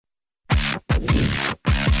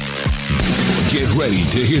Get ready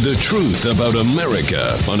to hear the truth about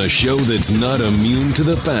America on a show that's not immune to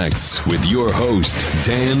the facts with your host,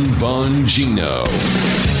 Dan Bongino.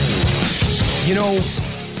 You know,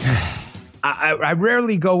 I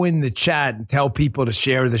rarely go in the chat and tell people to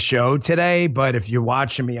share the show today, but if you're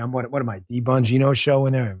watching me, I'm what am I, D Bongino show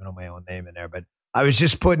in there? I don't know my own name in there, but I was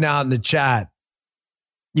just putting out in the chat,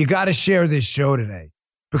 you got to share this show today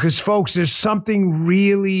because, folks, there's something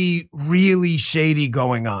really, really shady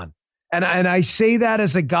going on. And I say that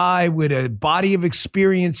as a guy with a body of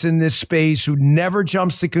experience in this space who never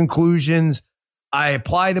jumps to conclusions. I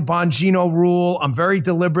apply the Bongino rule. I'm very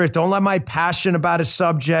deliberate. Don't let my passion about a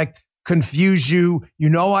subject confuse you. You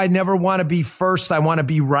know, I never want to be first. I want to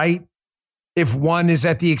be right if one is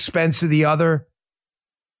at the expense of the other.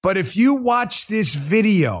 But if you watch this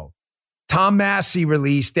video, Tom Massey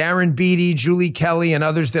released, Darren Beattie, Julie Kelly, and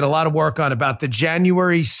others did a lot of work on about the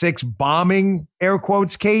January 6th bombing, air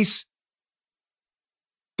quotes, case.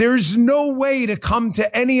 There's no way to come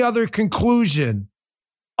to any other conclusion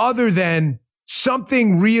other than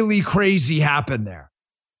something really crazy happened there.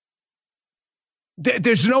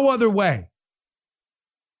 There's no other way.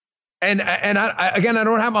 And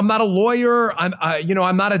I'm not a lawyer.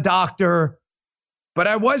 I'm not a doctor, but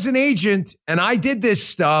I was an agent and I did this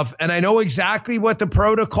stuff and I know exactly what the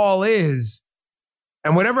protocol is.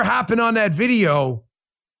 And whatever happened on that video,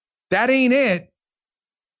 that ain't it.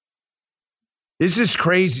 This is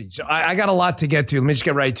crazy. So I got a lot to get to. Let me just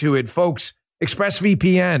get right to it. Folks,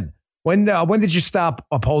 ExpressVPN. When did you stop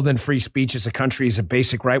upholding free speech as a country as a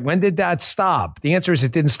basic right? When did that stop? The answer is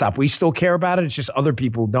it didn't stop. We still care about it. It's just other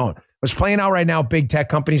people don't. What's playing out right now, big tech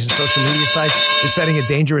companies and social media sites is setting a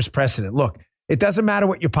dangerous precedent. Look, it doesn't matter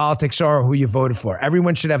what your politics are or who you voted for.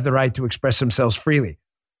 Everyone should have the right to express themselves freely.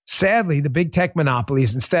 Sadly, the big tech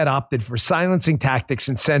monopolies instead opted for silencing tactics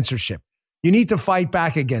and censorship. You need to fight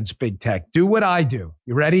back against big tech. Do what I do.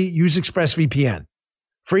 You ready? Use ExpressVPN.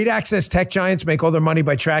 Free to access tech giants make all their money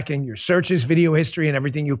by tracking your searches, video history, and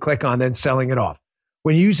everything you click on, then selling it off.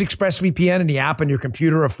 When you use ExpressVPN in the app on your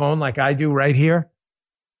computer or phone like I do right here,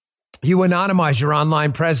 you anonymize your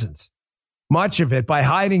online presence, much of it by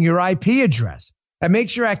hiding your IP address. That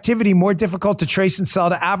makes your activity more difficult to trace and sell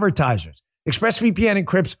to advertisers. ExpressVPN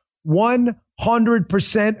encrypts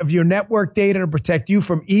 100% of your network data to protect you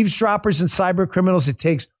from eavesdroppers and cyber criminals. It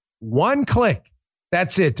takes one click.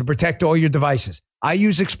 That's it to protect all your devices. I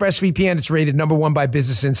use ExpressVPN. It's rated #1 by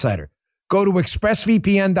Business Insider. Go to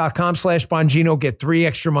expressvpn.com/Bongino. Get 3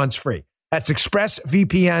 extra months free. That's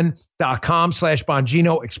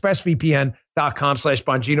expressvpn.com/Bongino.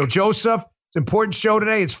 expressvpn.com/Bongino. Joseph, it's an important show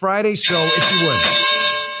today. It's Friday, so if you would.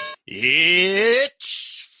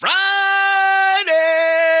 It's Friday.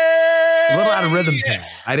 A little out of rhythm today.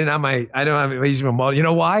 I don't have easy. You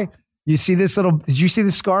know why? You see this did you see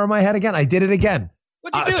the scar on my head again? I did it again.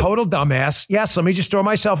 What'd you do? Total dumbass. Yes, let me just throw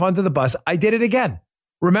myself under the bus. I did it again.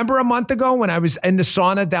 Remember a month ago when I was in the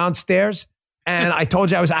sauna downstairs and I told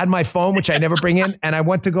you I was on my phone, which I never bring in, and I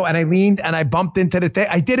went to go and I leaned and I bumped into the thing.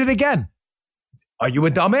 I did it again. Are you a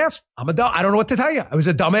dumbass? I don't know what to tell you. It was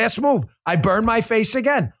a dumbass move. I burned my face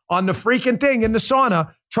again on the freaking thing in the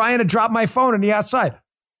sauna trying to drop my phone on the outside.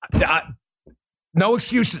 No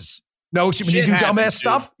excuses. No excuses. When you do dumbass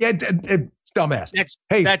stuff, yeah, it's dumbass.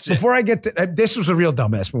 Before I get to this was a real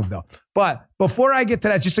dumbass move though. But before I get to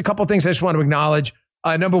that, just a couple things I just want to acknowledge.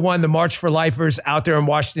 Number one, the March for Lifers out there in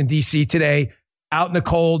Washington, D.C. today, out in the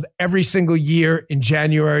cold every single year in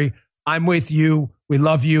January. I'm with you. We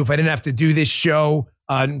love you. If I didn't have to do this show,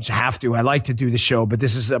 I like to do the show, but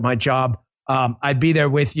this is my job. I'd be there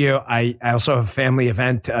with you. I also have a family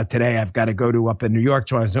event today. I've got to go to up in New York.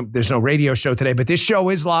 So there's no radio show today, but this show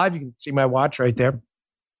is live. You can see my watch right there.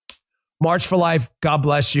 March for Life. God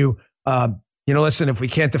bless you. Listen, if we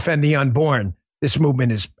can't defend the unborn, this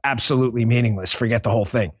movement is absolutely meaningless. Forget the whole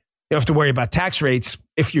thing. You don't have to worry about tax rates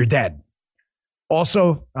if you're dead.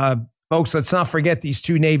 Also, folks, let's not forget these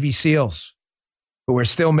 2 Navy SEALs who are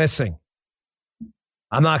still missing.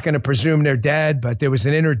 I'm not going to presume they're dead, but there was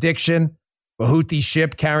an interdiction. A Houthi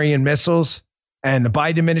ship carrying missiles, and the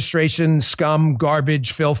Biden administration, scum,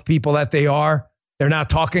 garbage, filth people that they are, they're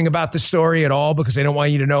not talking about the story at all because they don't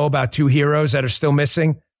want you to know about 2 heroes that are still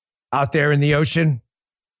missing out there in the ocean.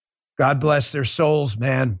 God bless their souls,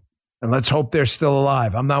 man. And let's hope they're still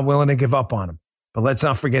alive. I'm not willing to give up on them, but let's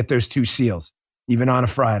not forget those 2 SEALs, even on a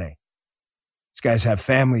Friday. These guys have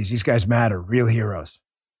families. These guys matter. Real heroes.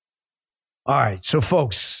 All right. So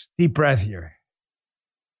folks, deep breath here.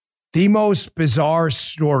 The most bizarre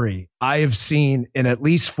story I have seen in at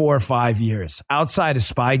least 4 or 5 years, outside of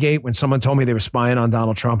Spygate, when someone told me they were spying on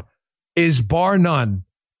Donald Trump, is bar none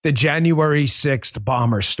the January 6th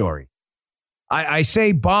bomber story. I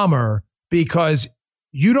say bomber because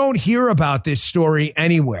you don't hear about this story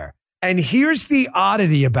anywhere. And here's the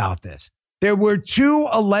oddity about this. There were 2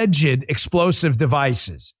 alleged explosive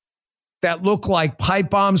devices that look like pipe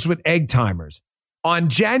bombs with egg timers. On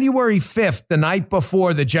January 5th, the night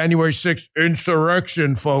before the January 6th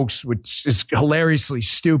insurrection, folks, which is hilariously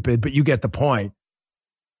stupid, but you get the point.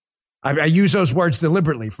 I use those words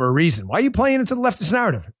deliberately for a reason. Why are you playing into the leftist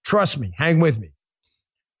narrative? Trust me. Hang with me.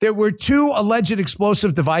 There were 2 alleged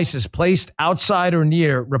explosive devices placed outside or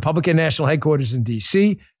near Republican National Headquarters in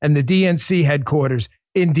D.C. and the DNC headquarters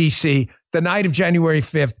in D.C. the night of January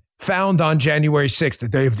 5th, found on January 6th, the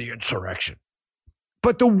day of the insurrection.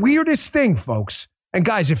 But the weirdest thing, folks, and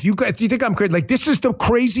guys, if you think I'm crazy, like this is the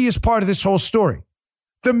craziest part of this whole story.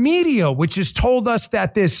 The media, which has told us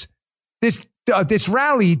that this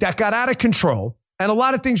rally that got out of control, and a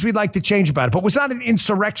lot of things we'd like to change about it, but was not an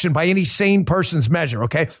insurrection by any sane person's measure,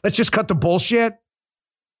 okay? Let's just cut the bullshit.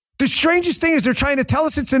 The strangest thing is they're trying to tell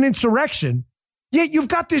us it's an insurrection, yet you've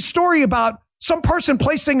got this story about some person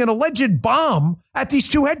placing an alleged bomb at these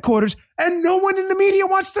 2 headquarters, and no one in the media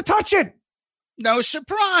wants to touch it. No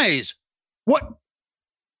surprise. What?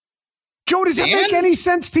 Joe, does that make any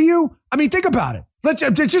sense to you? I mean, think about it. Let's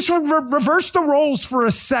just reverse the roles for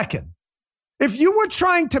a second. If you were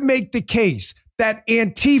trying to make the case that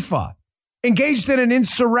Antifa engaged in an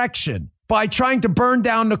insurrection by trying to burn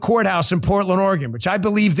down the courthouse in Portland, Oregon, which I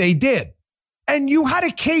believe they did, and you had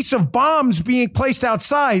a case of bombs being placed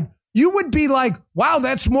outside, you would be like, wow,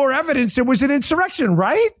 that's more evidence it was an insurrection,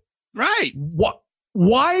 right? Right.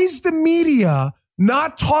 Why is the media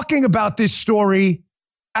not talking about this story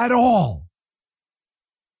at all?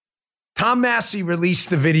 Tom Massey released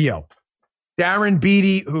the video. Darren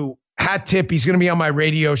Beatty, who hat tip, he's going to be on my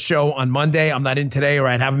radio show on Monday. I'm not in today, or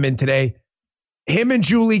I'd have him in today. Him and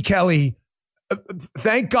Julie Kelly,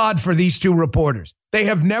 thank God for these 2 reporters. They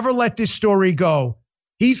have never let this story go.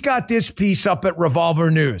 He's got this piece up at Revolver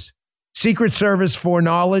News. Secret Service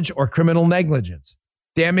foreknowledge or criminal negligence.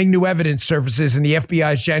 Damning new evidence surfaces in the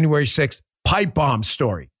FBI's January 6th pipe bomb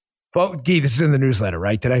story. Folks, Guy, this is in the newsletter,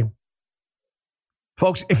 right, today?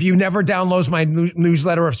 Folks, if you never download my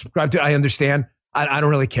newsletter or subscribe to it, I understand. I don't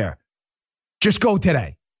really care. Just go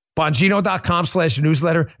today.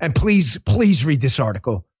 Bongino.com/newsletter. And please read this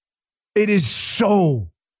article. It is so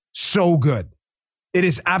good. It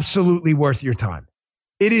is absolutely worth your time.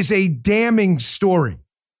 It is a damning story.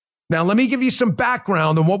 Now, let me give you some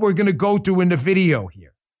background on what we're going to go through in the video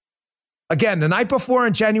here. Again, the night before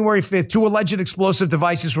on January 5th, 2 alleged explosive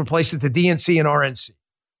devices were placed at the DNC and RNC.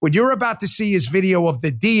 What you're about to see is video of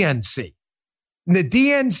the DNC. In the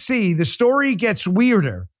DNC, the story gets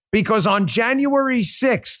weirder because on January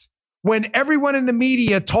 6th, when everyone in the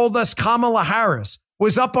media told us Kamala Harris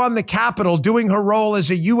was up on the Capitol doing her role as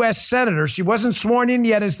a U.S. Senator, she wasn't sworn in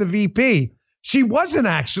yet as the VP. She wasn't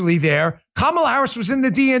actually there. Kamala Harris was in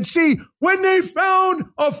the DNC when they found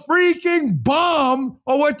a freaking bomb,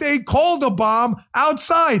 or what they called a bomb,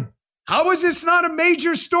 outside. How is this not a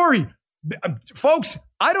major story? Folks,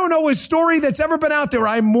 I don't know a story that's ever been out there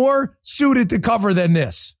I'm more suited to cover than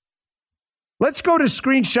this. Let's go to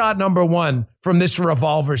screenshot number 1 from this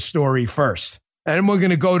Revolver story first. And then we're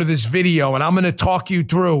going to go to this video, and I'm going to talk you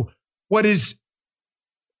through what is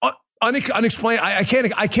unexplained. I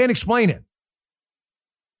can't explain it.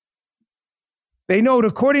 They note,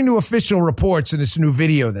 according to official reports in this new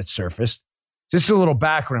video that surfaced, just a little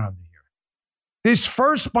background here. This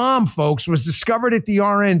first bomb, folks, was discovered at the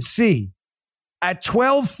RNC at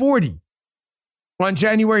 12:40 on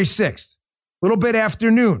January 6th, a little bit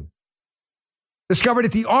after noon. Discovered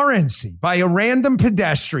at the RNC by a random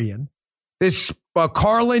pedestrian, this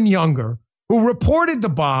Carlin Younger, who reported the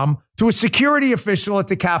bomb to a security official at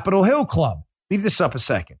the Capitol Hill Club. Leave this up a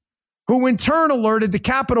second. Who in turn alerted the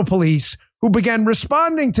Capitol Police, who began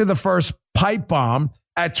responding to the first pipe bomb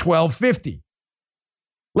at 12:50.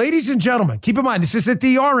 Ladies and gentlemen, keep in mind, this is at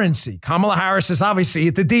the RNC. Kamala Harris is obviously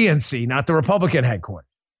at the DNC, not the Republican headquarters.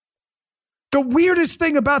 The weirdest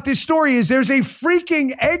thing about this story is there's a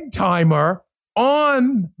freaking egg timer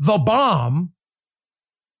on the bomb.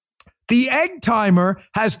 The egg timer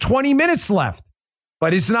has 20 minutes left,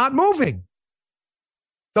 but it's not moving.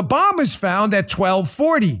 The bomb is found at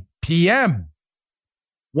 12:40 p.m.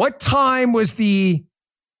 What time was the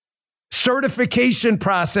certification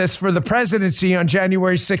process for the presidency on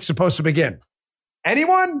January 6th supposed to begin?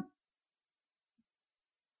 Anyone?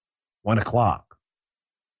 1 o'clock.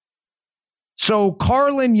 So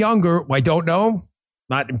Carlin Younger, I don't know,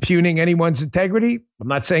 not impugning anyone's integrity. I'm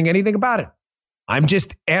not saying anything about it. I'm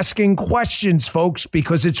just asking questions, folks,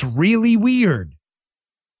 because it's really weird.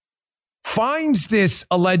 finds this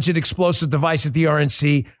alleged explosive device at the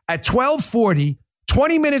RNC at 12:40,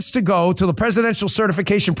 20 minutes to go till the presidential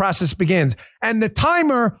certification process begins. And the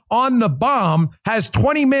timer on the bomb has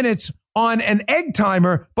 20 minutes on an egg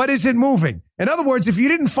timer, but isn't moving. In other words, if you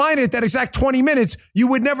didn't find it that exact 20 minutes, you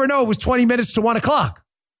would never know it was 20 minutes to 1 o'clock.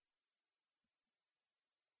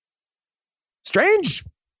 Strange.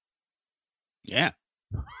 Yeah.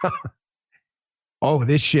 Oh,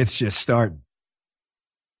 this shit's just starting.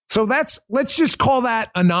 So let's just call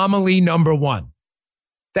that anomaly number one.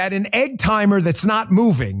 That an egg timer that's not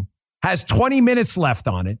moving has 20 minutes left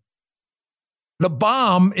on it. The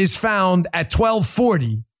bomb is found at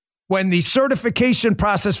 12:40 when the certification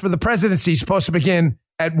process for the presidency is supposed to begin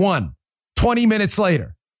at 1, 20 minutes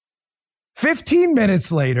later. 15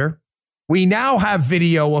 minutes later, we now have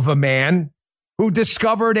video of a man who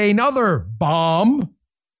discovered another bomb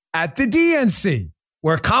at the DNC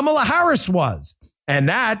where Kamala Harris was. And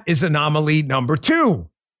that is anomaly number 2.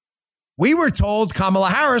 We were told Kamala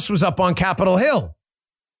Harris was up on Capitol Hill.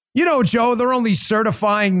 You know, Joe, they're only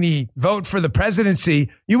certifying the vote for the presidency.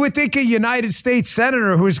 You would think a United States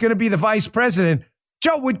senator who is going to be the vice president,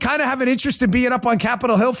 Joe, would kind of have an interest in being up on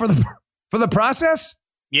Capitol Hill for the process.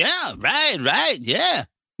 Yeah, right. Yeah.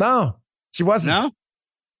 No, she wasn't.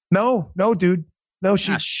 No, dude. No,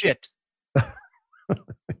 she. Ah, shit.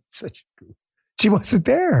 She wasn't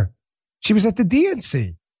there. She was at the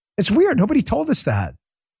DNC. It's weird. Nobody told us that.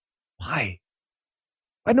 Why?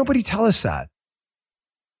 Why'd nobody tell us that?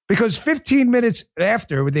 Because 15 minutes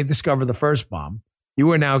after they discovered the first bomb,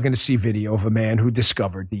 you are now going to see video of a man who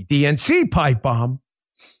discovered the DNC pipe bomb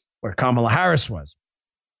where Kamala Harris was.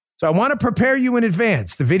 So I want to prepare you in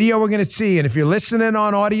advance. The video we're going to see, and if you're listening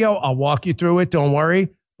on audio, I'll walk you through it. Don't worry.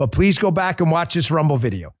 But please go back and watch this Rumble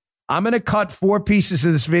video. I'm going to cut 4 pieces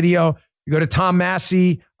of this video. You go to Tom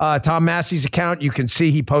Massey's account. You can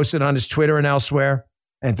see he posted on his Twitter and elsewhere.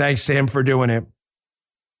 And thanks to him for doing it.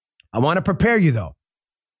 I want to prepare you, though,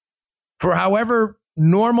 for however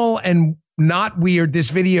normal and not weird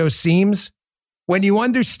this video seems. When you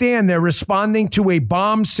understand they're responding to a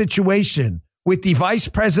bomb situation with the vice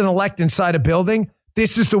president-elect inside a building,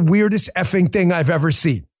 this is the weirdest effing thing I've ever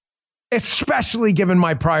seen, especially given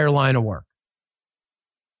my prior line of work.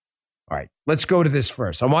 All right, let's go to this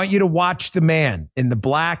first. I want you to watch the man in the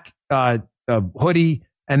black hoodie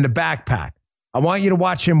and the backpack. I want you to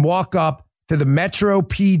watch him walk up to the Metro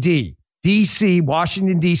PD, DC,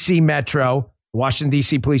 Washington, D.C. Metro, Washington,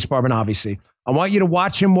 D.C. Police Department, obviously. I want you to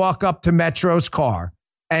watch him walk up to Metro's car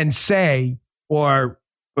and say, or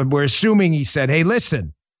we're assuming he said, hey,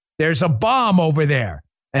 listen, there's a bomb over there.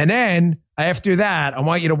 And then after that, I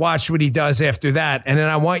want you to watch what he does after that. And then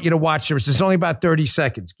I want you to watch this. It's only about 30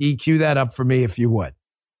 seconds. Gee, cue that up for me if you would.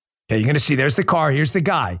 Okay, you're going to see there's the car. Here's the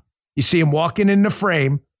guy. You see him walking in the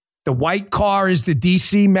frame. The white car is the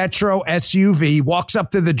DC Metro SUV. Walks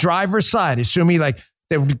up to the driver's side, assuming like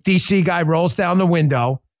the DC guy rolls down the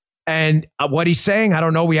window. And what he's saying, I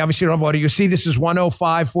don't know. We obviously don't have audio. You see, this is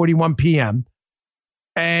 1:05:41 p.m.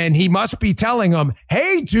 And he must be telling him,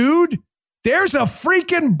 hey, dude, there's a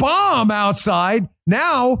freaking bomb outside.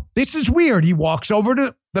 Now, this is weird. He walks over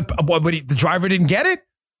to the driver didn't get it.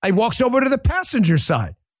 He walks over to the passenger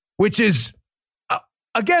side, which is,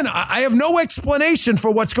 again, I have no explanation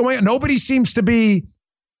for what's going on. Nobody seems to be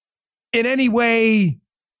in any way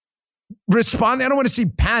responding. I don't want to see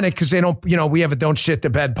panic because they don't, we have a don't shit the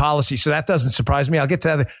bed policy. So that doesn't surprise me. I'll get to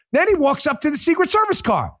that. Then he walks up to the Secret Service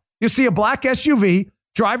car. You'll see a black SUV,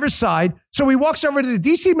 driver's side. So he walks over to the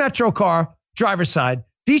DC Metro car, driver's side,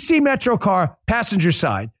 DC Metro car, passenger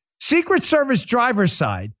side, Secret Service driver's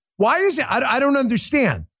side. Why is it? I don't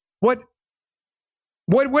understand. What's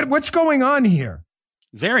going on here?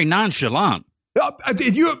 Very nonchalant. Thank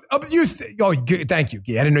you. I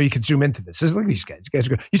didn't know you could zoom into this. Look at these guys. These guys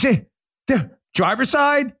are good. You say, driver's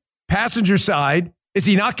side, passenger side. Is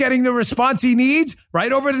he not getting the response he needs?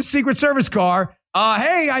 Right over to the Secret Service car.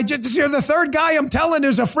 Hey, you're the third guy I'm telling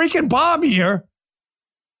there's a freaking bomb here.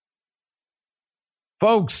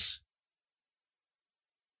 Folks,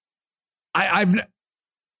 I've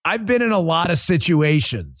been in a lot of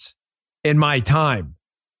situations in my time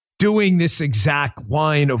doing this exact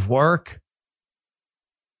line of work.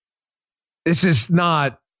 This is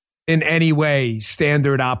not in any way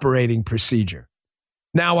standard operating procedure.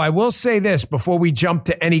 Now, I will say this before we jump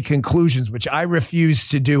to any conclusions, which I refuse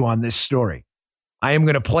to do on this story. I am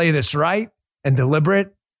going to play this right and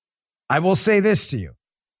deliberate. I will say this to you.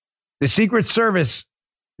 The Secret Service,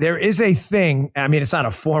 there is a thing. I mean, it's not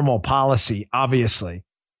a formal policy, obviously.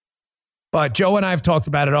 But Joe and I have talked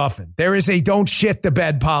about it often. There is a don't shit the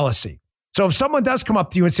bed policy. So if someone does come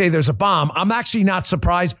up to you and say there's a bomb, I'm actually not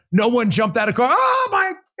surprised. No one jumped out of car. Oh,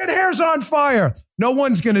 my hair's on fire. No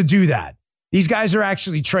one's going to do that. These guys are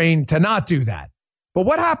actually trained to not do that. But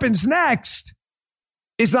what happens next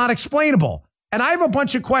is not explainable. And I have a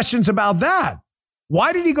bunch of questions about that.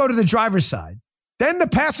 Why did he go to the driver's side, then the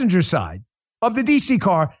passenger side of the DC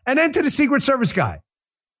car, and then to the Secret Service guy?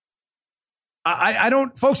 I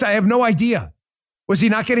don't, folks, I have no idea. Was he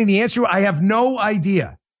not getting the answer? I have no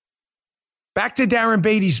idea. Back to Darren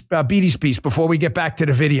Beatty's piece before we get back to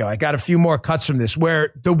the video. I got a few more cuts from this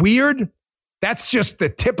where the weird, that's just the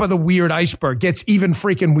tip of the weird iceberg, gets even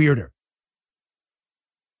freaking weirder.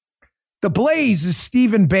 The Blaze's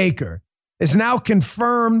Stephen Baker is now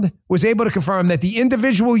was able to confirm that the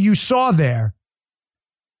individual you saw there.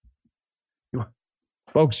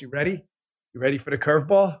 Folks, you ready? You ready for the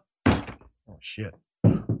curveball? Oh, shit.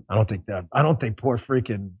 I don't think poor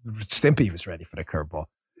freaking Stimpy was ready for the curveball.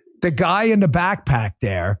 The guy in the backpack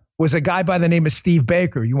there was a guy by the name of Steve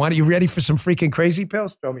Baker. You ready for some freaking crazy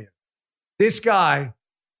pills? Throw me in. This guy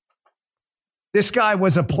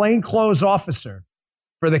was a plainclothes officer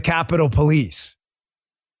for the Capitol Police.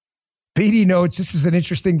 PD notes this is an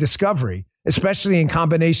interesting discovery, especially in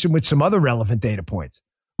combination with some other relevant data points.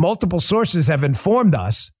 Multiple sources have informed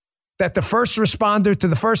us that the first responder to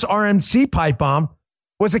the first RNC pipe bomb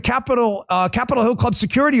was a Capitol Hill Club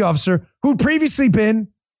security officer who'd previously been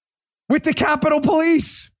with the Capitol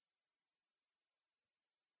Police.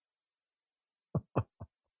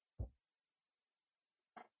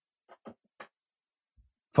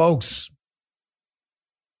 Folks,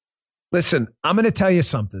 listen, I'm going to tell you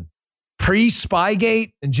something.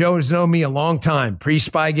 Pre-Spygate, and Joe has known me a long time,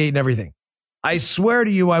 pre-Spygate and everything. I swear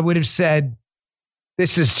to you, I would have said,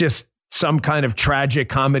 this is just some kind of tragic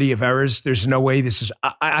comedy of errors. There's no way this is,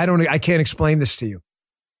 I can't explain this to you.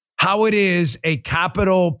 How it is a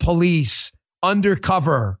Capitol Police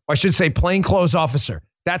undercover, or I should say plainclothes officer.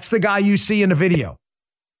 That's the guy you see in the video.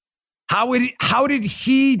 How did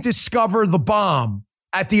he discover the bomb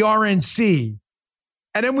at the RNC?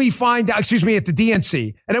 And then we find out, at the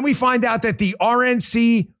DNC. And then we find out that the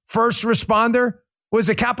RNC first responder was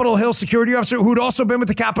a Capitol Hill security officer who'd also been with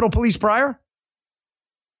the Capitol Police prior.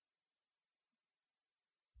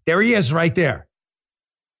 There he is right there.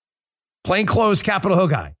 Plainclothes Capitol Hill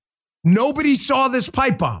guy. Nobody saw this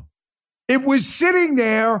pipe bomb. It was sitting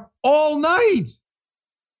there all night.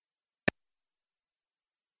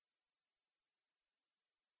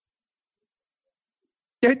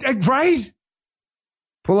 Right?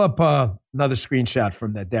 Pull up another screenshot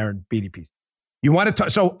from that Darren Beatty piece. You want to talk?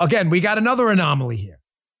 So again, we got another anomaly here.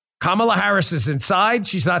 Kamala Harris is inside.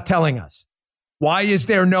 She's not telling us. Why is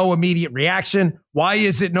there no immediate reaction? Why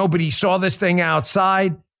is it nobody saw this thing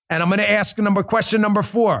outside? And I'm going to ask question number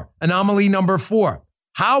 4, anomaly number 4.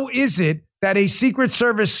 How is it that a Secret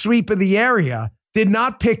Service sweep of the area did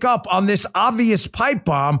not pick up on this obvious pipe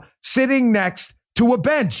bomb sitting next to a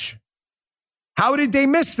bench? How did they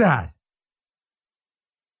miss that?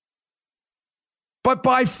 But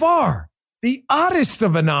by far, the oddest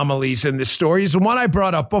of anomalies in this story is the one I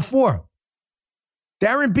brought up before.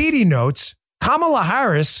 Darren Beatty notes, Kamala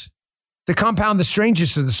Harris, to compound the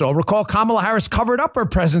strangest of this all, recall Kamala Harris covered up her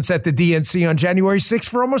presence at the DNC on January 6th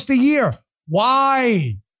for almost a year.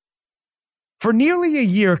 Why? For nearly a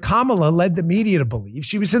year, Kamala led the media to believe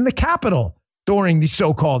she was in the Capitol during the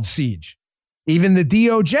so-called siege. Even the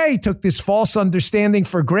DOJ took this false understanding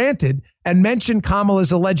for granted and mentioned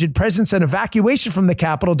Kamala's alleged presence and evacuation from the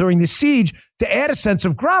Capitol during the siege to add a sense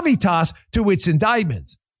of gravitas to its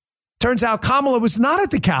indictments. Turns out Kamala was not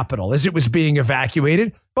at the Capitol as it was being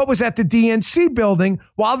evacuated, but was at the DNC building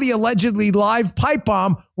while the allegedly live pipe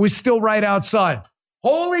bomb was still right outside.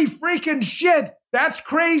 Holy freaking shit. That's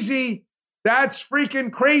crazy. That's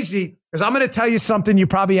freaking crazy. Because I'm going to tell you something you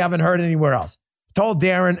probably haven't heard anywhere else. I've told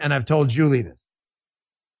Darren and I've told Julie this.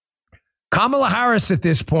 Kamala Harris at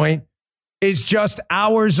this point is just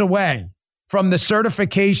hours away from the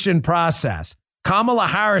certification process. Kamala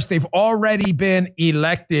Harris, they've already been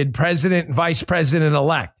elected president and vice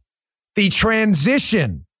president-elect. The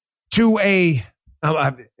transition to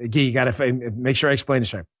you got to make sure I explain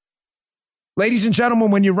this right. Ladies and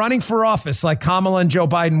gentlemen, when you're running for office like Kamala and Joe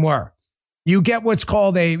Biden were, you get what's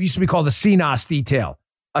called used to be called a CNOS detail,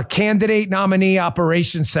 a candidate nominee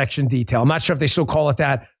operations section detail. I'm not sure if they still call it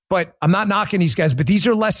that, but I'm not knocking these guys, but these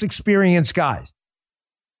are less experienced guys.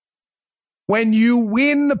 When you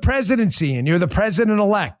win the presidency and you're the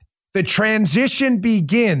president-elect, the transition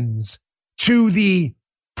begins to the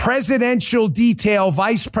presidential detail,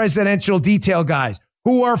 vice presidential detail guys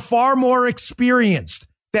who are far more experienced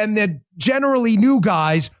than the generally new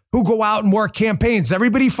guys who go out and work campaigns.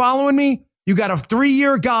 Everybody following me? You got a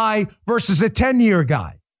 3-year guy versus a 10-year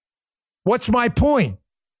guy. What's my point?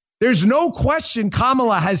 There's no question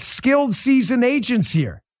Kamala has skilled, seasoned agents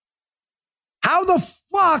here. How the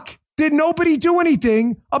fuck did nobody do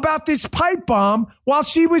anything about this pipe bomb while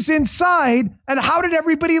she was inside? And how did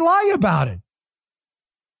everybody lie about it?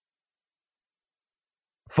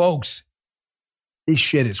 Folks, this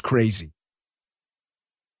shit is crazy.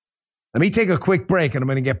 Let me take a quick break and I'm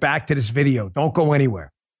going to get back to this video. Don't go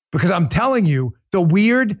anywhere. Because I'm telling you, the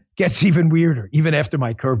weird gets even weirder, even after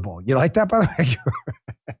my curveball. You like that, by the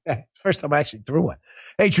way? First time I actually threw one.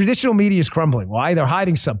 Hey, traditional media is crumbling. Why? They're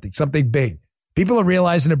hiding something big. People are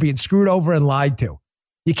realizing they're being screwed over and lied to.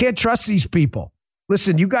 You can't trust these people.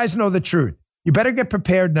 Listen, you guys know the truth. You better get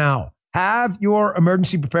prepared now. Have your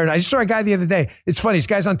emergency preparedness. I just saw a guy the other day. It's funny. This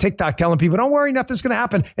guy's on TikTok telling people, don't worry, nothing's going to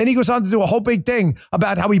happen. And he goes on to do a whole big thing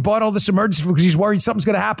about how he bought all this emergency food because he's worried something's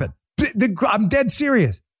going to happen. I'm dead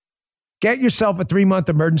serious. Get yourself a 3-month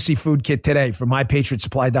emergency food kit today from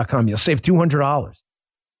MyPatriotSupply.com. You'll save $200.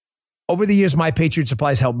 Over the years, My Patriot Supply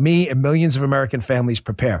has helped me and millions of American families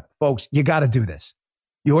prepare. Folks, you got to do this.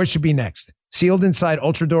 Yours should be next. Sealed inside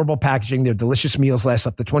ultra-durable packaging, their delicious meals last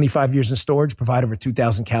up to 25 years in storage, provide over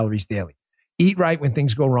 2,000 calories daily. Eat right when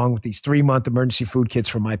things go wrong with these 3-month emergency food kits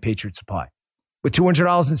from My Patriot Supply. With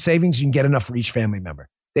 $200 in savings, you can get enough for each family member.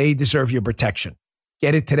 They deserve your protection.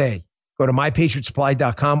 Get it today. Go to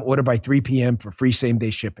MyPatriotSupply.com, order by 3 p.m. for free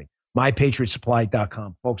same-day shipping.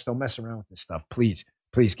 MyPatriotSupply.com. Folks, don't mess around with this stuff. Please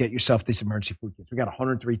get yourself these emergency food kits. We got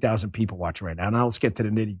 103,000 people watching right now. Now let's get to the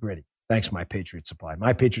nitty-gritty. Thanks, My Patriot Supply.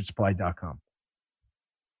 MyPatriotSupply.com.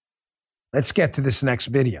 Let's get to this next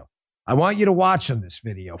video. I want you to watch on this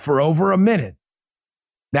video for over a minute.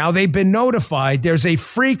 Now they've been notified there's a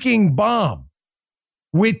freaking bomb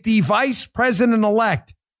with the vice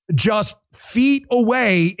president-elect just feet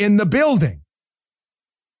away in the building.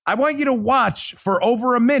 I want you to watch for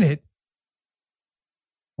over a minute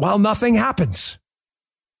while nothing happens.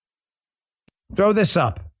 Throw this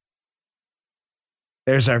up.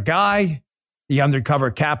 There's our guy, the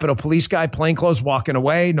undercover Capitol Police guy, plainclothes, walking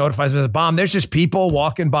away, notifies of the bomb. There's just people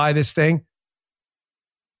walking by this thing.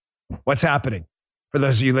 What's happening? For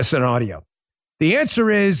those of you listening on audio. The answer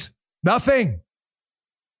is nothing.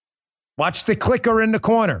 Watch the clicker in the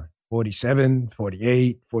corner. 47,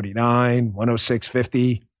 48, 49, 106,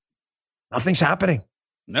 50. Nothing's happening.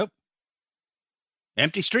 Nope.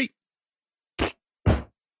 Empty street.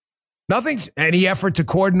 Nothing's any effort to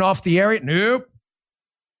cordon off the area. Nope.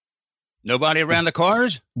 Nobody around the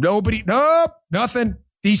cars? Nobody. Nope. Nothing.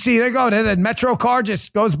 DC, there you go. The Metro car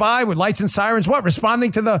just goes by with lights and sirens. What?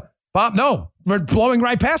 Responding to the bomb? No. We're blowing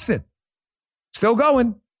right past it. Still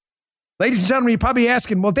going. Ladies and gentlemen, you're probably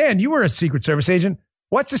asking, well, Dan, you were a Secret Service agent.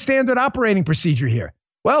 What's the standard operating procedure here?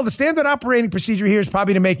 Well, the standard operating procedure here is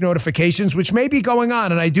probably to make notifications, which may be going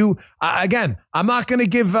on. And I do, again, I'm not going to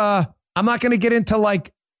get into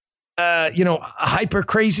like, hyper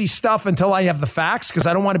crazy stuff until I have the facts because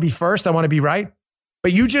I don't want to be first. I want to be right.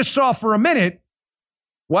 But you just saw for a minute,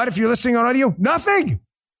 what if you're listening on audio? Nothing.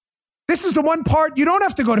 This is the one part you don't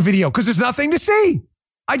have to go to video because there's nothing to see.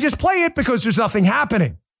 I just play it because there's nothing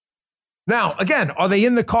happening. Now, again, are they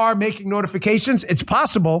in the car making notifications? It's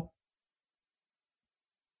possible.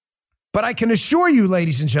 But I can assure you,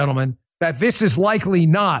 ladies and gentlemen, that this is likely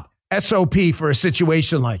not SOP for a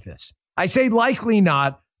situation like this. I say likely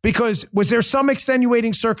not because was there some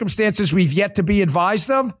extenuating circumstances we've yet to be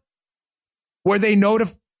advised of? Were they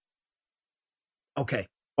notified? Okay.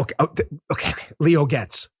 Leo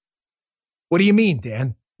gets. What do you mean,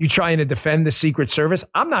 Dan? You trying to defend the Secret Service?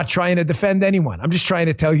 I'm not trying to defend anyone. I'm just trying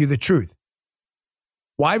to tell you the truth.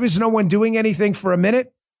 Why was no one doing anything for a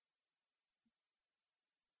minute?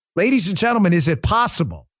 Ladies and gentlemen, is it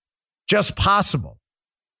possible, just possible,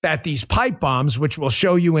 that these pipe bombs, which we'll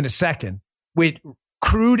show you in a second, with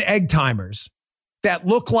crude egg timers that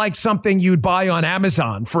look like something you'd buy on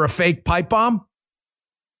Amazon for a fake pipe bomb?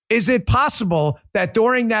 Is it possible that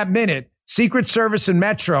during that minute, Secret Service and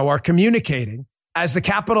Metro are communicating as the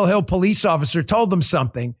Capitol Hill police officer told them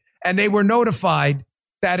something, and they were notified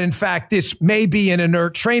that, in fact, this may be an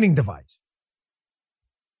inert training device?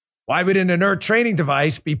 Why would an inert training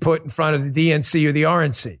device be put in front of the DNC or the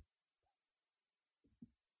RNC?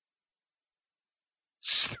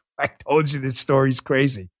 I told you this story's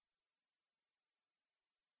crazy.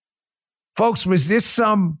 Folks, was this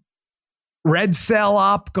some red cell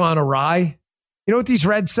op gone awry? You know what these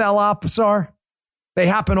red cell ops are? They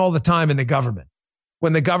happen all the time in the government.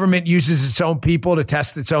 When the government uses its own people to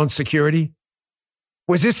test its own security.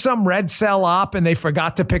 Was this some red cell op and they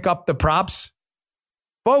forgot to pick up the props?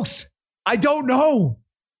 Folks, I don't know.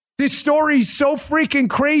 This story's so freaking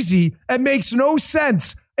crazy and makes no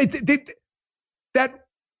sense. That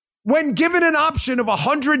when given an option of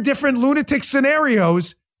 100 different lunatic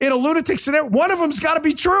scenarios, in a lunatic scenario, one of them's got to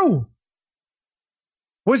be true.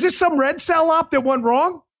 Was this some red cell op that went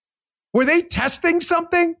wrong? Were they testing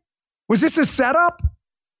something? Was this a setup?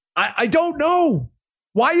 I don't know.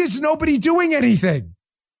 Why is nobody doing anything?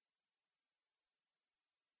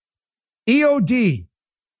 EOD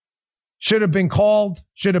should have been called,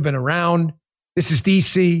 should have been around. This is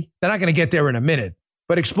DC. They're not going to get there in a minute.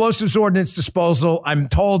 But explosives ordnance disposal, I'm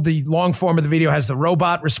told the long form of the video has the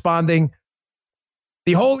robot responding.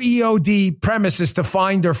 The whole EOD premise is to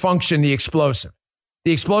find or function the explosive.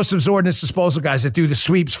 The explosives ordnance disposal guys that do the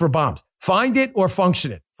sweeps for bombs. Find it or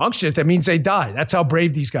function it. Function it, that means they die. That's how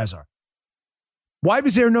brave these guys are. Why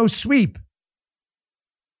was there no sweep?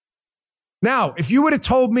 Now, if you would have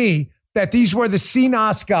told me that these were the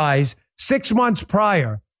CNOS guys 6 months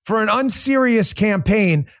prior for an unserious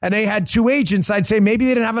campaign and they had 2 agents, I'd say maybe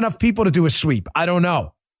they didn't have enough people to do a sweep. I don't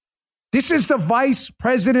know. This is the vice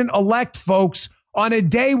president-elect, folks, on a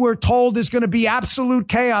day we're told is going to be absolute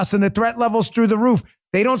chaos and the threat level's through the roof.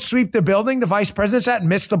 They don't sweep the building the vice president's at and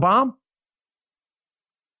miss the bomb?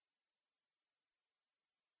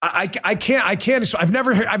 I can't.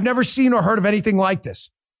 I've never seen or heard of anything like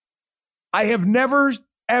this. I have never,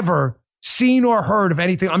 ever seen or heard of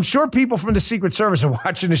anything. I'm sure people from the Secret Service are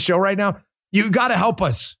watching the show right now. You got to help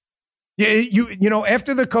us. You know,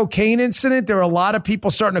 after the cocaine incident, there are a lot of people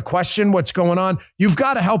starting to question what's going on. You've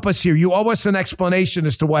got to help us here. You owe us an explanation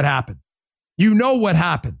as to what happened. You know what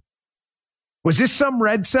happened. Was this some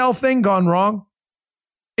red cell thing gone wrong?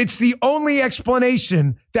 It's the only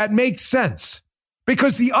explanation that makes sense.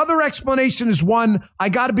 Because the other explanation is one, I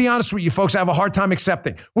got to be honest with you folks, I have a hard time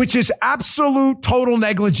accepting, which is absolute total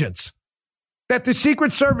negligence. That the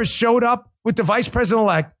Secret Service showed up with the vice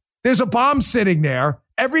president-elect. There's a bomb sitting there.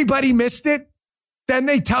 Everybody missed it. Then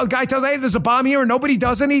guy tells, hey, there's a bomb here and nobody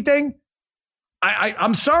does anything.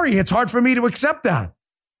 I'm sorry. It's hard for me to accept that.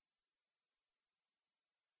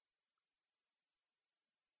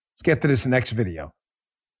 Let's get to this next video.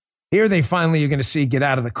 Here they finally are going to see get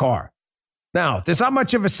out of the car. Now, there's not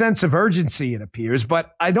much of a sense of urgency, it appears,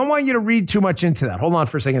 but I don't want you to read too much into that. Hold on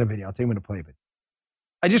for a second, a video. I'll tell you when to play it.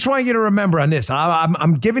 I just want you to remember on this.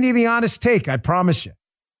 I'm giving you the honest take. I promise you.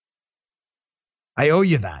 I owe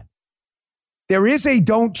you that. There is a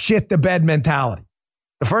don't shit the bed mentality.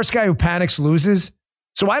 The first guy who panics loses.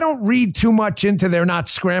 So I don't read too much into they're not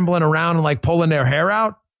scrambling around and like pulling their hair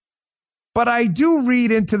out. But I do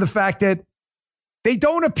read into the fact that they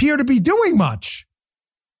don't appear to be doing much.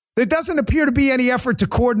 There doesn't appear to be any effort to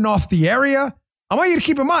cordon off the area. I want you to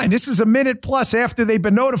keep in mind, this is a minute plus after they've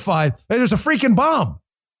been notified that there's a freaking bomb.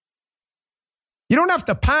 You don't have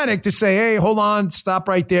to panic to say, hey, hold on, stop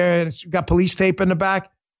right there. It's got police tape in the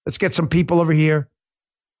back. Let's get some people over here.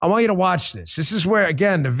 I want you to watch this. This is where,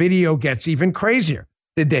 again, the video gets even crazier.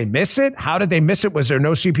 Did they miss it? How did they miss it? Was there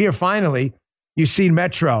no sweep here? Finally, you see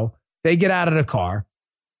Metro. They get out of the car.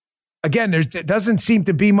 Again, there doesn't seem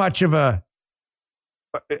to be much of a...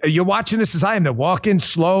 You're watching this as I am. They're walking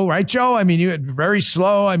slow, right, Joe? I mean, you're very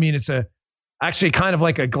slow. I mean, it's actually kind of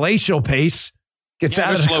like a glacial pace. Gets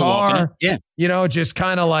out of the car. Walking. Yeah. You know, just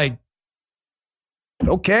kind of like,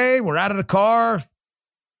 okay, we're out of the car.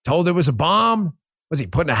 Told there was a bomb. Was he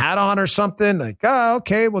putting a hat on or something? Like, oh,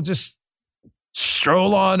 okay, we'll just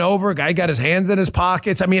stroll on over. Guy got his hands in his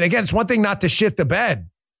pockets. I mean, again, it's one thing not to shit the bed.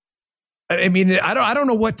 I mean, I don't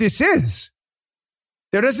know what this is.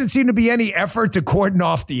 There doesn't seem to be any effort to cordon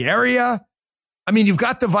off the area. I mean, you've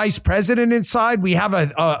got the vice president inside. We have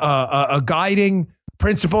a guiding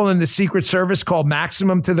principle in the Secret Service called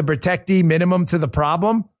maximum to the protectee, minimum to the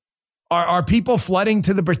problem. Are people flooding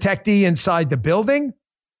to the protectee inside the building?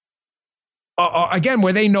 Again,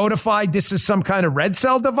 were they notified this is some kind of red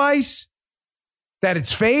cell device? That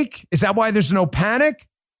it's fake? Is that why there's no panic?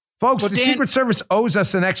 Folks, the Secret Service owes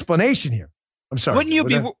us an explanation here. I'm sorry.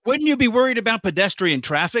 Wouldn't you be worried about pedestrian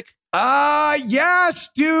traffic? Yes,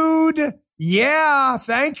 dude. Yeah,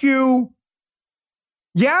 thank you.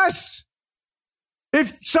 Yes. If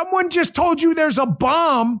someone just told you there's a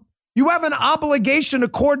bomb, you have an obligation to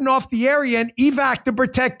cordon off the area and evac the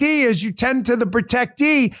protectee as you tend to the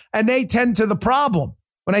protectee and they tend to the problem.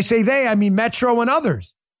 When I say they, I mean Metro and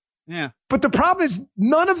others. Yeah. But the problem is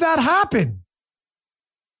none of that happened.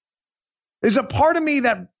 There's a part of me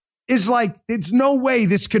that is like, there's no way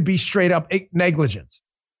this could be straight up negligence.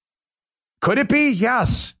 Could it be?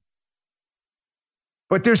 Yes.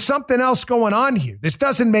 But there's something else going on here. This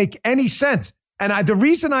doesn't make any sense. And the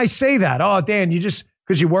reason I say that, oh, Dan, you just,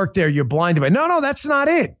 because you work there, you're blinded by it. No, that's not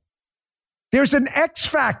it. There's an X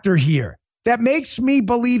factor here that makes me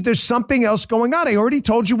believe there's something else going on. I already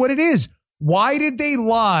told you what it is. Why did they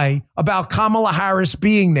lie about Kamala Harris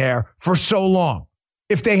being there for so long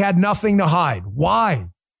if they had nothing to hide? Why?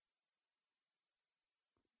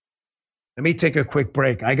 Let me take a quick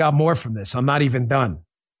break. I got more from this. I'm not even done.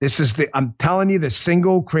 I'm telling you, the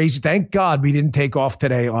single crazy, thank God we didn't take off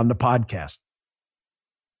today on the podcast.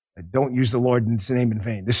 I don't use the Lord's name in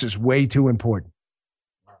vain. This is way too important.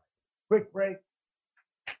 Quick break.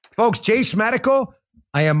 Folks, Jase Medical,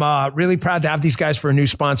 I am really proud to have these guys for a new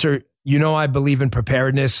sponsor. You know I believe in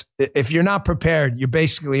preparedness. If you're not prepared, you're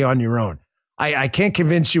basically on your own. I can't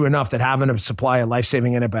convince you enough that having a supply of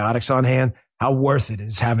life-saving antibiotics on hand, how worth it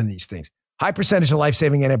is having these things. High percentage of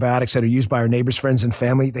life-saving antibiotics that are used by our neighbors, friends, and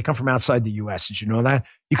family, they come from outside the U.S. Did you know that?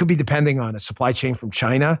 You could be depending on a supply chain from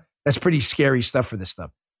China. That's pretty scary stuff for this stuff.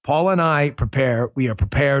 Paul and I prepare. We are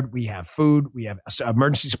prepared. We have food. We have an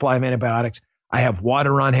emergency supply of antibiotics. I have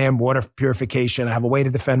water on hand, water purification. I have a way to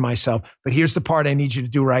defend myself. But here's the part I need you to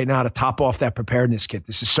do right now to top off that preparedness kit.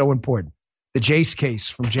 This is so important. The Jase case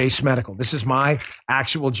from Jase Medical. This is my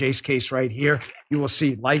actual Jase case right here. You will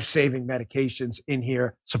see life-saving medications in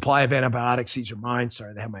here. Supply of antibiotics. These are mine.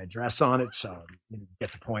 Sorry, they have my address on it. So you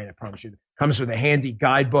get the point. I promise you. Comes with a handy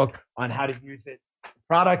guidebook on how to use it. The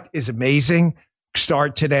product is amazing.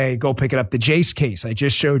 Start today. Go pick it up. The Jase case I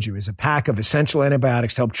just showed you is a pack of essential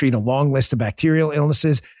antibiotics to help treat a long list of bacterial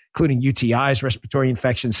illnesses, including UTIs, respiratory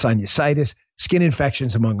infections, sinusitis, skin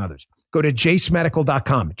infections, among others. Go to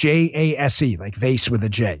jasemedical.com, J-A-S-E, like vase with a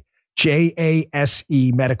J,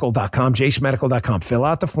 J-A-S-E medical.com, jasemedical.com. Fill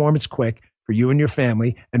out the form. It's quick for you and your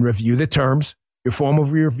family and review the terms. Your form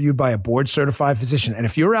will be reviewed by a board-certified physician. And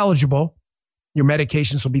if you're eligible, your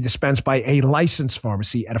medications will be dispensed by a licensed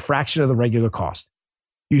pharmacy at a fraction of the regular cost.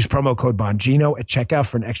 Use promo code Bongino at checkout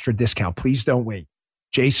for an extra discount. Please don't wait.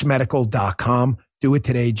 jasemedical.com. Do it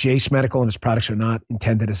today. Jase Medical and its products are not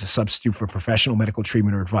intended as a substitute for professional medical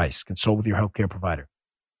treatment or advice. Consult with your healthcare provider.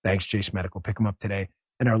 Thanks, Jase Medical. Pick them up today.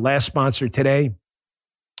 And our last sponsor today,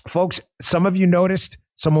 folks, some of you noticed,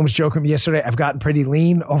 someone was joking with me yesterday, I've gotten pretty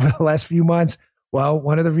lean over the last few months. Well,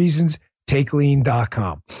 one of the reasons,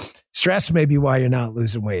 takelean.com. Stress may be why you're not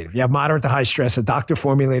losing weight. If you have moderate to high stress, a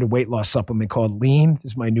doctor-formulated weight loss supplement called Lean, this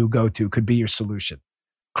is my new go-to, could be your solution.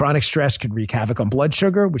 Chronic stress can wreak havoc on blood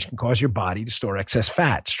sugar, which can cause your body to store excess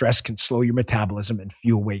fat. Stress can slow your metabolism and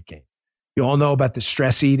fuel weight gain. You all know about the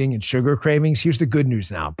stress eating and sugar cravings. Here's the good news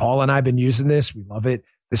now. Paul and I have been using this. We love it.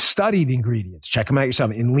 The studied ingredients, check them out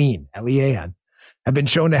yourself, in Lean, L-E-A-N, have been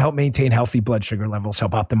shown to help maintain healthy blood sugar levels,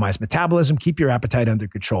 help optimize metabolism, keep your appetite under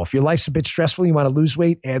control. If your life's a bit stressful, you want to lose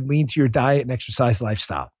weight, add Lean to your diet and exercise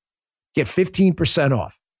lifestyle. Get 15%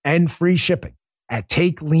 off and free shipping at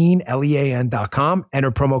takelean, Lean.com.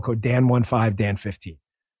 Enter promo code Dan15, Dan15.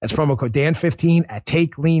 That's promo code Dan15 at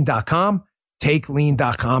takelean.com,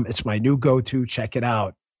 takelean.com. It's my new go-to. Check it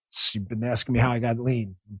out. You've been asking me how I got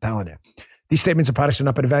lean. I'm telling you. These statements and products are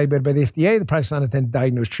not been evaluated by the FDA. The products are not intended to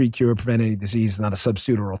diagnose, treat, cure, or prevent any disease. It's not a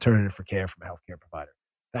substitute or alternative for care from a healthcare provider.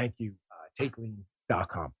 Thank you.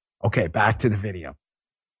 Takelean.com. Okay, back to the video.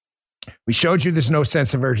 We showed you there's no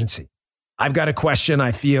sense of urgency. I've got a question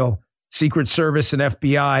I feel Secret Service and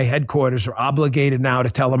FBI headquarters are obligated now to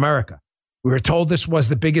tell America. We were told this was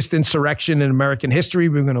the biggest insurrection in American history.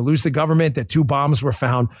 We were going to lose the government, that 2 bombs were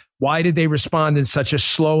found. Why did they respond in such a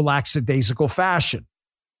slow, lackadaisical fashion?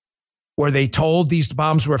 Were they told these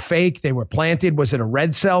bombs were fake? They were planted? Was it a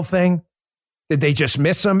red cell thing? Did they just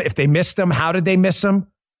miss them? If they missed them, how did they miss them?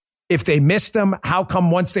 If they missed them, how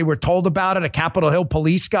come once they were told about it, a Capitol Hill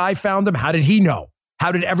police guy found them? How did he know?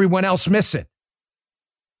 How did everyone else miss it?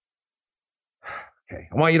 Okay,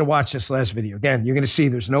 I want you to watch this last video. Again, you're going to see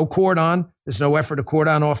there's no cordon. There's no effort to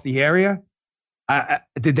cordon off the area.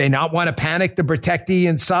 Did they not want to panic the protectee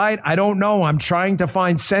inside? I don't know. I'm trying to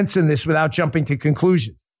find sense in this without jumping to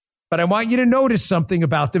conclusions. But I want you to notice something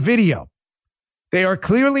about the video. They are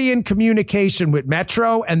clearly in communication with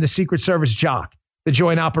Metro and the Secret Service JOC, the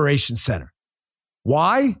Joint Operations Center.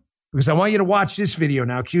 Why? Because I want you to watch this video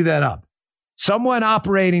now. Cue that up. Someone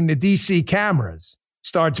operating the DC cameras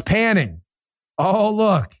starts panning. Oh,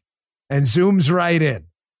 look, and zooms right in.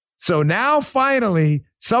 So now finally,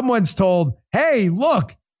 someone's told, hey,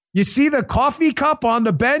 look, you see the coffee cup on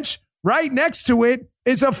the bench? Right next to it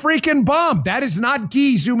is a freaking bomb. That is not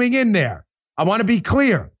Guy zooming in there. I want to be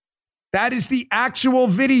clear. That is the actual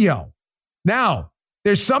video. Now,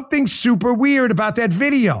 there's something super weird about that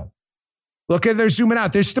video. Look at they're zooming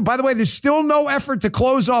out. By the way, there's still no effort to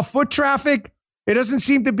close off foot traffic. There doesn't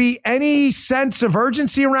seem to be any sense of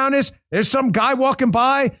urgency around this. There's some guy walking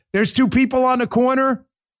by. There's 2 people on the corner.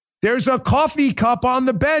 There's a coffee cup on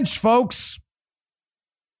the bench, folks.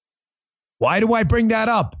 Why do I bring that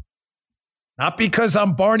up? Not because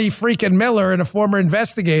I'm Barney freaking Miller and a former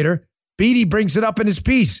investigator. Beatty brings it up in his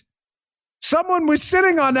piece. Someone was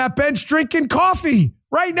sitting on that bench drinking coffee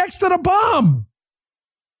right next to the bomb.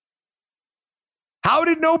 How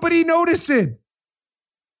did nobody notice it?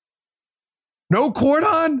 No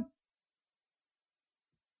cordon?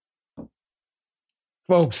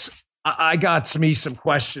 Folks, I got me some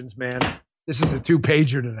questions, man. This is a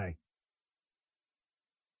 2-pager today.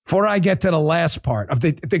 Before I get to the last part of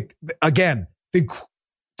the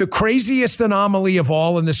craziest anomaly of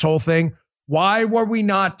all in this whole thing, why were we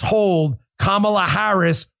not told Kamala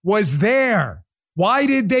Harris was there? Why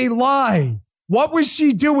did they lie? What was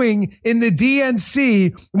she doing in the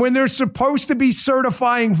DNC when they're supposed to be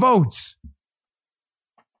certifying votes?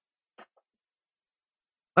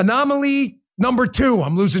 Anomaly number 2,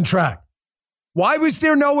 I'm losing track. Why was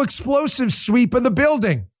there no explosive sweep of the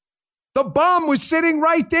building? The bomb was sitting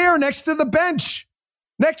right there next to the bench,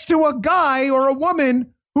 next to a guy or a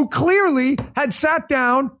woman who clearly had sat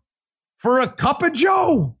down for a cup of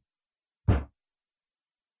joe.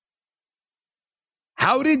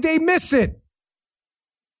 How did they miss it?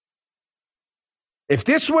 If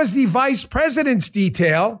this was the vice president's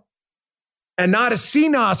detail and not a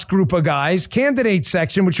CNOS group of guys, candidate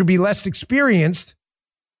section, which would be less experienced,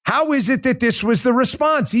 how is it that this was the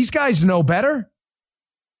response? These guys know better.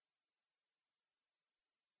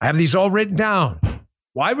 I have these all written down.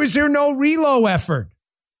 Why was there no relo effort?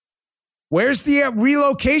 Where's the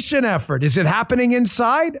relocation effort? Is it happening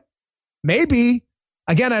inside? Maybe.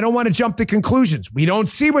 Again, I don't want to jump to conclusions. We don't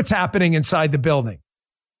see what's happening inside the building.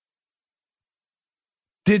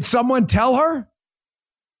 Did someone tell her?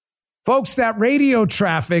 Folks, that radio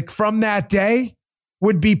traffic from that day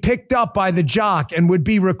would be picked up by the jock and would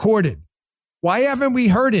be recorded. Why haven't we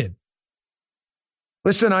heard it?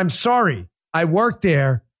 Listen, I'm sorry. I worked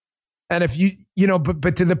there. And if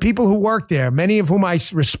but to the people who work there, many of whom I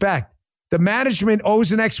respect, the management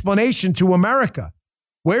owes an explanation to America.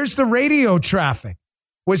 Where's the radio traffic?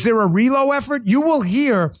 Was there a relo effort? You will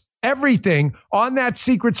hear everything on that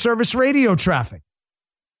Secret Service radio traffic.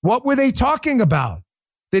 What were they talking about?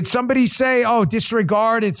 Did somebody say,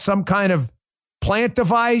 disregard, it's some kind of plant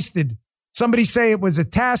device? Did somebody say it was a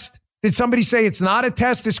test? Did somebody say it's not a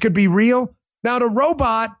test? This could be real? Now, the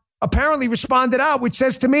robot apparently responded out, which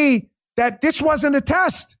says to me that this wasn't a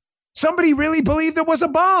test. Somebody really believed it was a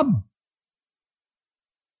bomb.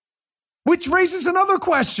 Which raises another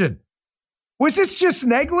question. Was this just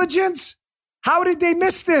negligence? How did they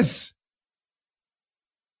miss this?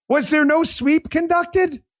 Was there no sweep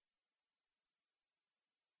conducted?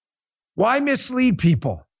 Why mislead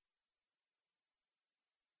people?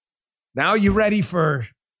 Now you ready for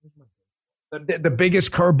the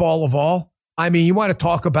biggest curveball of all? I mean, you want to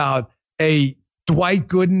talk about a Dwight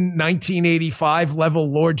Gooden 1985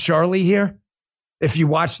 level Lord Charlie here? If you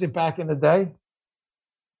watched it back in the day?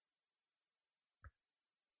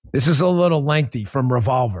 This is a little lengthy from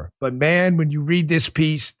Revolver, but man, when you read this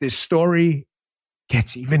piece, this story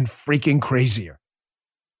gets even freaking crazier.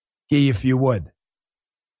 Gee, if you would.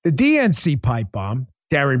 The DNC pipe bomb,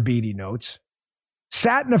 Darren Beatty notes,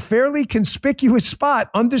 sat in a fairly conspicuous spot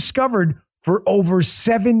undiscovered for over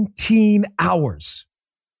 17 hours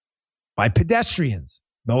by pedestrians,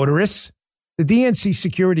 motorists, the DNC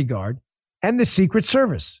security guard, and the Secret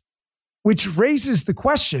Service, which raises the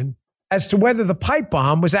question as to whether the pipe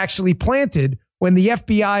bomb was actually planted when the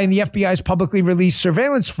FBI and the FBI's publicly released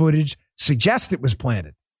surveillance footage suggests it was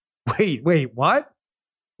planted. Wait, what?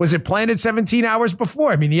 Was it planted 17 hours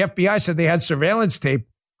before? I mean, the FBI said they had surveillance tape.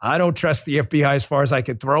 I don't trust the FBI as far as I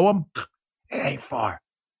could throw them. It ain't far.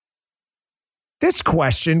 This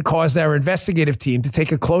question caused our investigative team to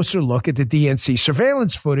take a closer look at the DNC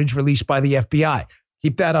surveillance footage released by the FBI.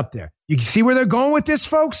 Keep that up there. You can see where they're going with this,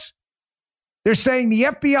 folks? They're saying the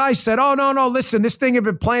FBI said, oh, no, listen, this thing had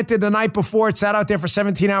been planted the night before. It sat out there for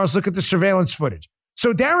 17 hours. Look at the surveillance footage.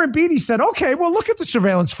 So Darren Beatty said, okay, well, look at the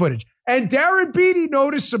surveillance footage. And Darren Beatty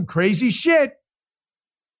noticed some crazy shit.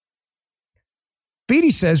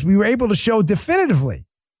 Beatty says we were able to show definitively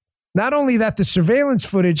not only that the surveillance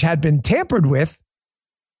footage had been tampered with,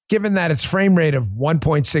 given that its frame rate of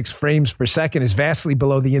 1.6 frames per second is vastly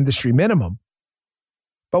below the industry minimum,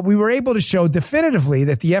 but we were able to show definitively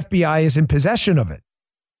that the FBI is in possession of it.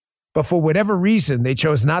 But for whatever reason, they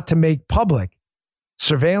chose not to make public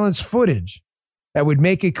surveillance footage that would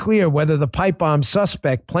make it clear whether the pipe bomb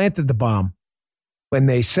suspect planted the bomb when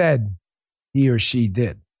they said he or she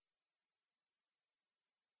did.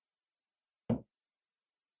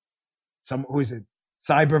 Who is it?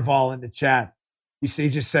 Cyberval in the chat. You see,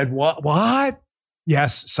 just said, what?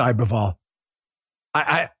 Yes, Cyberval.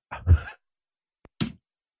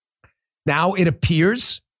 Now it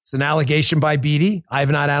appears, it's an allegation by Beatty. I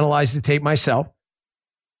have not analyzed the tape myself,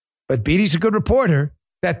 but Beatty's a good reporter,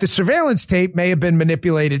 that the surveillance tape may have been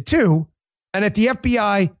manipulated too, and that the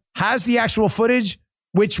FBI has the actual footage,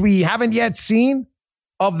 which we haven't yet seen,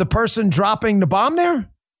 of the person dropping the bomb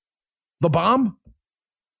there. The bomb?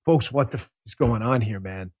 Folks, what the f is going on here,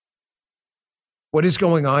 man? What is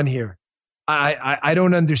going on here? I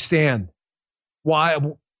don't understand. Why?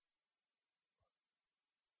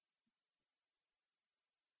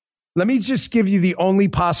 Let me just give you the only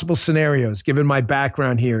possible scenarios, given my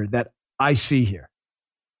background here, that I see here.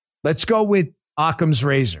 Let's go with Occam's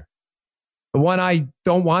razor. The one I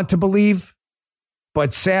don't want to believe,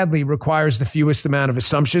 but sadly requires the fewest amount of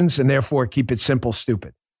assumptions, and therefore keep it simple,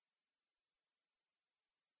 stupid.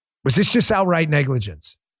 Was this just outright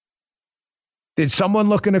negligence? Did someone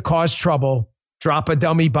looking to cause trouble drop a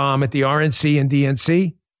dummy bomb at the RNC and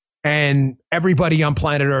DNC, and everybody on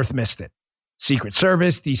planet Earth missed it? Secret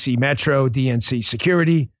Service, DC Metro, DNC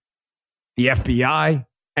Security, the FBI,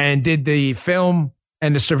 and did the film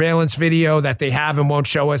and the surveillance video that they have and won't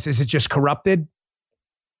show us, is it just corrupted?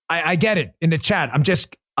 I get it in the chat. I'm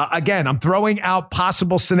just, again, I'm throwing out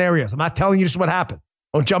possible scenarios. I'm not telling you this is what happened.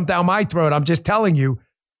 Don't jump down my throat. I'm just telling you,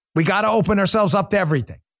 we got to open ourselves up to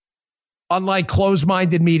everything. Unlike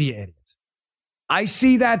closed-minded media idiots. I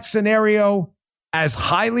see that scenario as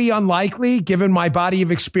highly unlikely, given my body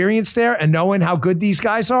of experience there and knowing how good these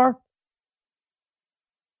guys are.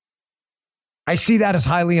 I see that as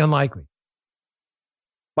highly unlikely.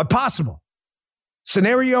 But possible.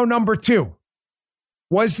 Scenario number 2.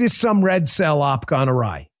 Was this some red cell op gone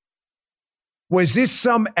awry? Was this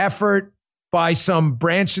some effort by some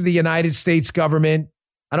branch of the United States government?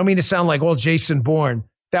 I don't mean to sound like old Jason Bourne,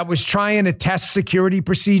 that was trying to test security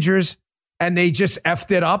procedures and they just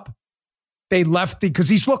effed it up. They left because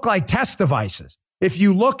these look like test devices. If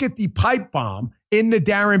you look at the pipe bomb in the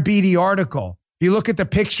Darren Beatty article, if you look at the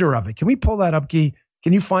picture of it, can we pull that up, Guy?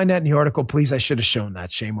 Can you find that in the article, please? I should have shown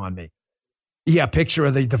that. Shame on me. Yeah, picture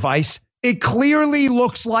of the device. It clearly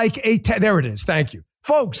looks like there it is. Thank you.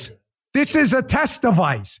 Folks, this is a test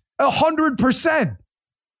device. 100%.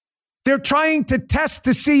 They're trying to test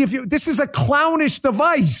to see if this is a clownish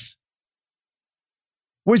device.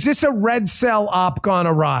 Was this a red cell op gone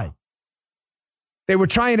awry? They were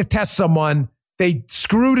trying to test someone. They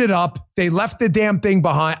screwed it up. They left the damn thing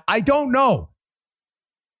behind. I don't know.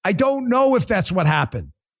 I don't know if that's what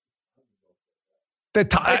happened.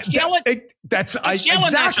 It's yelling.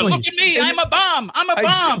 Exactly. Look at me. I'm a bomb. I'm a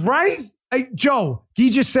bomb. Right? Joe, he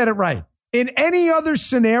just said it right. In any other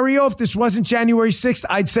scenario, if this wasn't January 6th,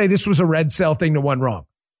 I'd say this was a red cell thing that went wrong.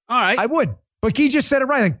 All right. I would. But he just said it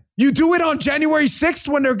right. Like, you do it on January 6th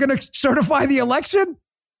when they're going to certify the election?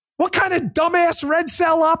 What kind of dumbass red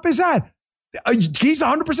cell op is that? He's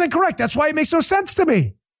 100% correct. That's why it makes no sense to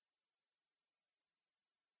me.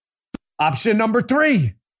 Option number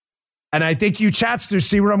 3. And I think you chatsters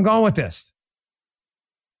see where I'm going with this.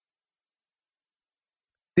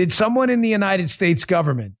 Did someone in the United States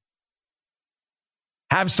government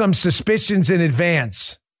have some suspicions in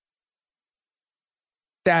advance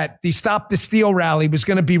that the Stop the Steal rally was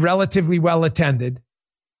going to be relatively well attended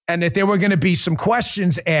and that there were going to be some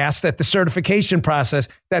questions asked at the certification process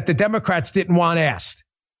that the Democrats didn't want asked?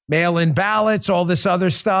 Mail-in ballots, all this other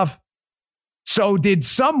stuff. So did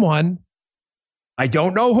someone, I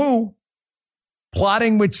don't know who,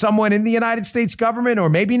 plotting with someone in the United States government, or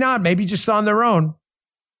maybe not, maybe just on their own,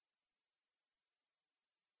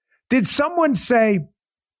 did someone say,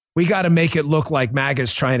 we got to make it look like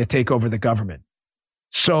MAGA's trying to take over the government?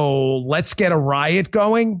 So let's get a riot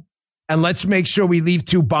going and let's make sure we leave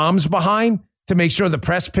 2 bombs behind to make sure the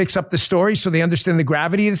press picks up the story so they understand the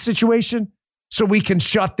gravity of the situation so we can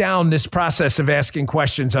shut down this process of asking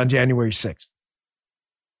questions on January 6th.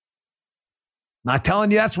 Not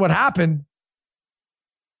telling you that's what happened.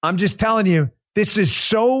 I'm just telling you, this is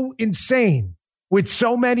so insane with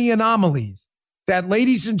so many anomalies that,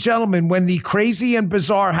 ladies and gentlemen, when the crazy and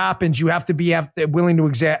bizarre happens, you have to be willing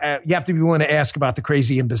to ask about the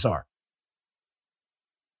crazy and bizarre.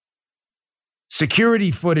 Security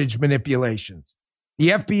footage manipulations. The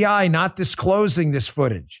FBI not disclosing this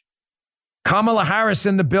footage. Kamala Harris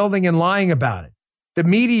in the building and lying about it. The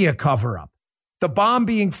media cover-up. The bomb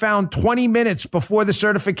being found 20 minutes before the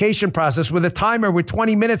certification process with a timer with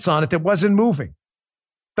 20 minutes on it that wasn't moving.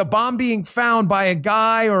 The bomb being found by a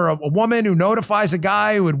guy or a woman who notifies a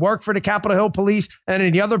guy who would work for the Capitol Hill police, and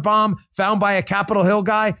then the other bomb found by a Capitol Hill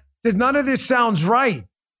guy. None of this sounds right.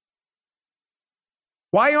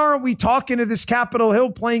 Why aren't we talking to this Capitol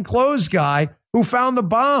Hill plainclothes guy who found the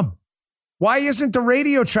bomb? Why isn't the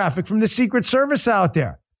radio traffic from the Secret Service out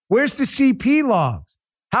there? Where's the CP logs?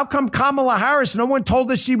 How come Kamala Harris, no one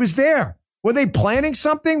told us she was there? Were they planning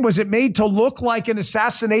something? Was it made to look like an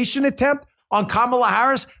assassination attempt on Kamala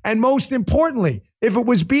Harris? And most importantly, if it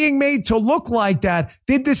was being made to look like that,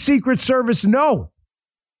 did the Secret Service know?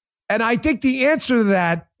 And I think the answer to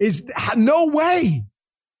that is no way.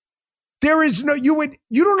 There is no, you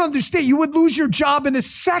don't understand. You would lose your job in a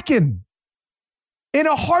second. In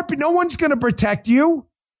a heartbeat. No one's going to protect you.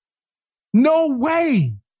 No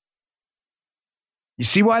way. You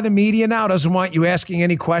see why the media now doesn't want you asking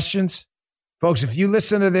any questions? Folks, if you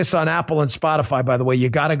listen to this on Apple and Spotify, by the way, you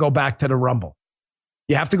got to go back to the Rumble.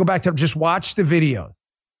 You have to go back to just watch the video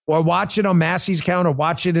or watch it on Massey's account or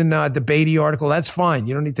watch it in the Beatty article. That's fine.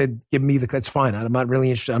 You don't need to give me that's fine. I'm not really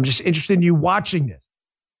interested. I'm just interested in you watching this.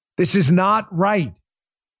 This is not right.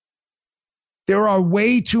 There are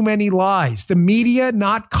way too many lies. The media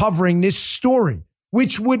not covering this story,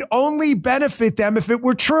 which would only benefit them if it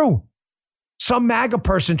were true. Some MAGA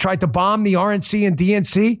person tried to bomb the RNC and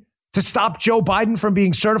DNC to stop Joe Biden from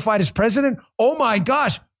being certified as president. Oh my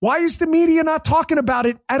gosh. Why is the media not talking about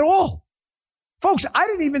it at all? Folks, I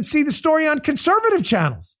didn't even see the story on conservative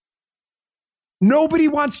channels. Nobody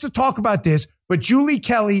wants to talk about this, but Julie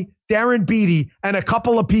Kelly, Darren Beatty, and a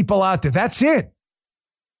couple of people out there. That's it.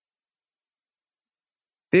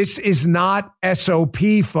 This is not SOP,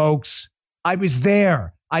 folks. I was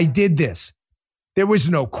there. I did this. There was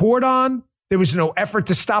no cordon. There was no effort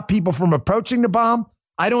to stop people from approaching the bomb.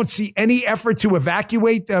 I don't see any effort to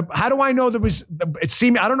evacuate. How do I know there was,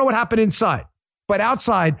 I don't know what happened inside, but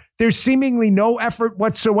outside, there's seemingly no effort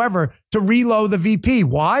whatsoever to reload the VP.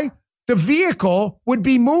 Why? The vehicle would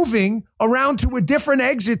be moving around to a different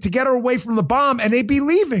exit to get her away from the bomb and they'd be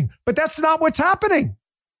leaving. But that's not what's happening.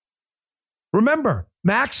 Remember,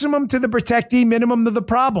 maximum to the protectee, minimum to the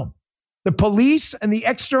problem. The police and the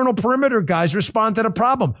external perimeter guys respond to the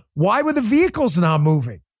problem. Why were the vehicles not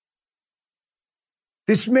moving?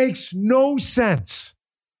 This makes no sense.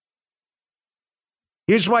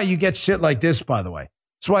 Here's why you get shit like this, by the way.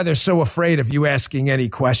 That's why they're so afraid of you asking any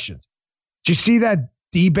questions. Did you see that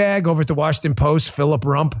D-bag over at the Washington Post, Philip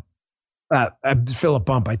Rump? Philip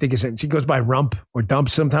Bump, I think his name. He goes by Rump or Dump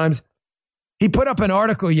sometimes. He put up an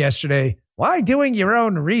article yesterday. Why doing your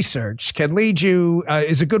own research can lead you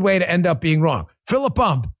is a good way to end up being wrong. Philip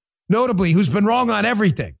Bump, notably, who's been wrong on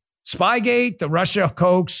everything. Spygate, the Russia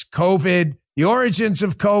hoax, COVID, the origins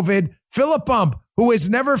of COVID. Philip Bump, who has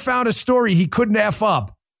never found a story he couldn't F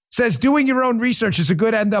up, says doing your own research is a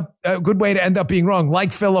good way to end up being wrong,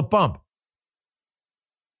 like Philip Bump.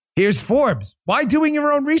 Here's Forbes. Why doing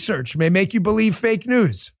your own research may make you believe fake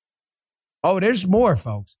news. Oh, there's more,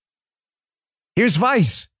 folks. Here's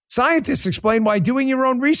Vice. Scientists explain why doing your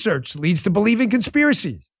own research leads to believing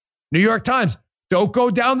conspiracies. New York Times. Don't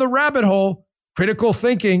go down the rabbit hole. Critical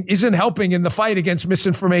thinking isn't helping in the fight against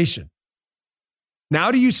misinformation.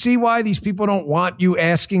 Now do you see why these people don't want you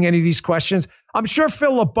asking any of these questions? I'm sure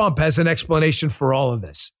Philip Bump has an explanation for all of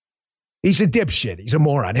this. He's a dipshit. He's a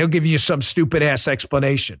moron. He'll give you some stupid ass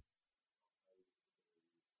explanation.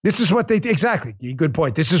 This is what exactly. Good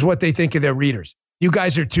point. This is what they think of their readers. You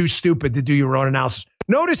guys are too stupid to do your own analysis.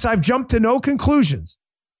 Notice I've jumped to no conclusions.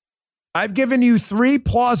 I've given you 3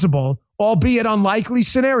 plausible, albeit unlikely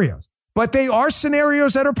scenarios, but they are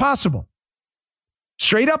scenarios that are possible.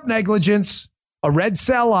 Straight up negligence, a red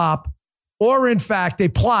cell op, or in fact, a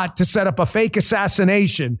plot to set up a fake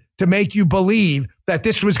assassination to make you believe that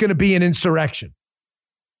this was going to be an insurrection.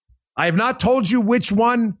 I have not told you which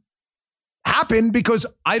one happened because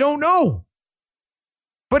I don't know.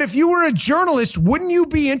 But if you were a journalist, wouldn't you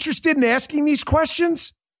be interested in asking these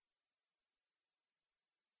questions?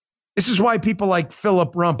 This is why people like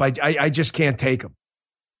Philip Rump, I just can't take them.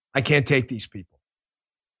 I can't take these people.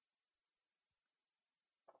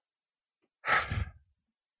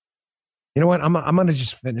 You know what? I'm going to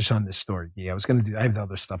just finish on this story. Yeah, I have the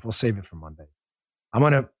other stuff. We'll save it for Monday. I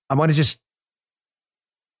want to just,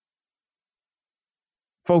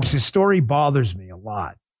 folks, this story bothers me a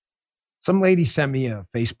lot. Some lady sent me a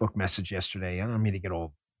Facebook message yesterday. I don't mean to get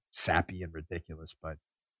all sappy and ridiculous, but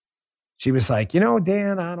she was like,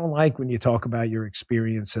 Dan, I don't like when you talk about your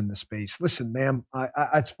experience in the space. Listen, ma'am,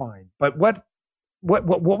 that's fine. But what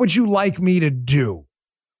would you like me to do?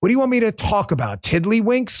 What do you want me to talk about?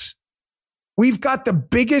 Tiddlywinks? We've got the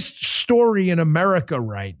biggest story in America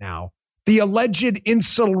right now. The alleged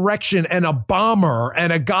insurrection and a bomber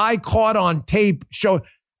and a guy caught on tape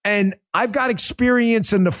and I've got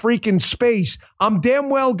experience in the freaking space. I'm damn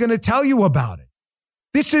well going to tell you about it.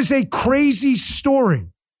 This is a crazy story.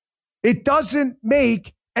 It doesn't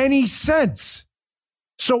make any sense.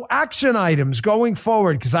 So action items going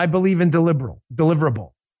forward, because I believe in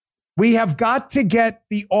deliverable. We have got to get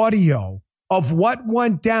the audio of what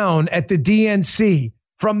went down at the DNC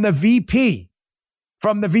from the VP,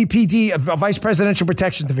 from the VPD, Vice Presidential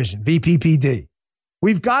Protection Division, VPPD.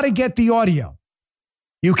 We've got to get the audio.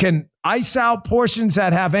 You can ice out portions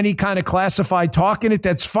that have any kind of classified talk in it.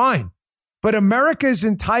 That's fine. But America is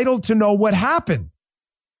entitled to know what happened.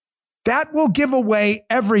 That will give away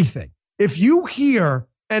everything. If you hear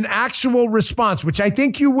an actual response, which I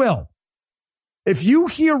think you will, if you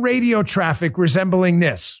hear radio traffic resembling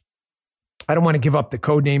this, I don't want to give up the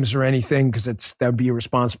code names or anything because that would be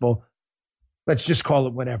irresponsible. Let's just call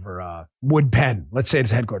it whatever. Wood Pen. Let's say it's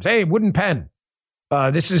headquarters. Hey, Wooden Pen.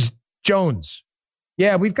 This is Jones.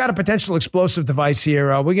 Yeah, we've got a potential explosive device here.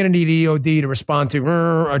 We're going to need EOD to respond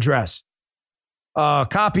to address.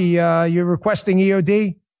 Copy. You're requesting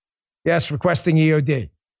EOD? Yes, requesting EOD.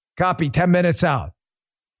 Copy. 10 minutes out.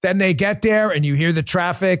 Then they get there and you hear the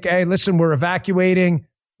traffic. Hey, listen, we're evacuating.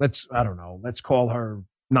 Let's call her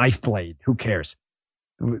Knife Blade. Who cares?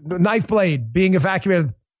 Knife Blade being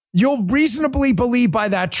evacuated. You'll reasonably believe by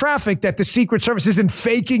that traffic that the Secret Service isn't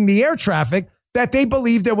faking the air traffic, that they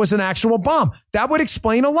believe there was an actual bomb. That would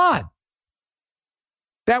explain a lot.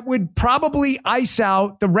 That would probably ice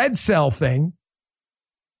out the red cell thing,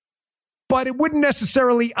 but it wouldn't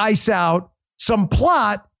necessarily ice out some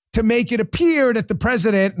plot to make it appear that the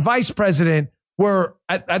president and vice president were,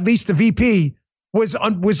 at least the VP, was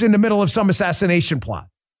in the middle of some assassination plot.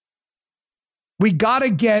 We got to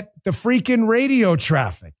get the freaking radio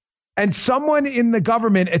traffic. And someone in the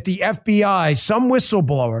government at the FBI, some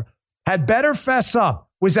whistleblower, had better fess up.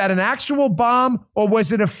 Was that an actual bomb or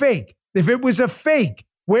was it a fake? If it was a fake,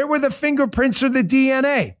 where were the fingerprints or the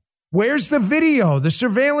DNA? Where's the video, the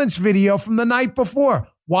surveillance video from the night before?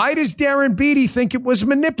 Why does Darren Beattie think it was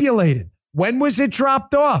manipulated? When was it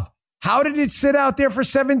dropped off? How did it sit out there for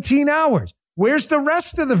 17 hours? Where's the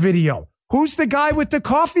rest of the video? Who's the guy with the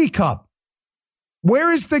coffee cup?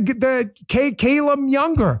 Where is the Caleb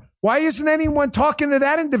Younger? Why isn't anyone talking to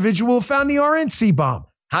that individual who found the RNC bomb?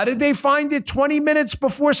 How did they find it 20 minutes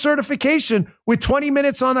before certification with 20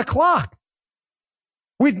 minutes on a clock?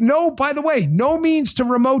 With by the way, no means to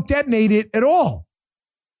remote detonate it at all.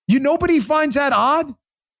 Nobody finds that odd?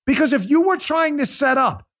 Because if you were trying to set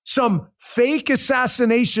up some fake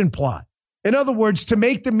assassination plot, in other words, to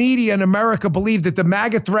make the media in America believe that the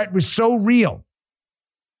MAGA threat was so real,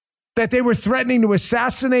 that they were threatening to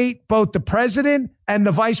assassinate both the president and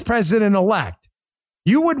the vice president-elect,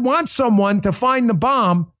 you would want someone to find the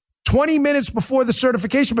bomb 20 minutes before the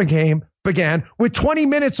certification began with 20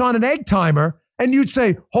 minutes on an egg timer, and you'd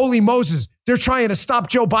say, holy Moses, they're trying to stop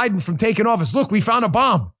Joe Biden from taking office. Look, we found a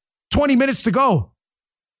bomb. 20 minutes to go.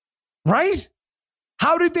 Right?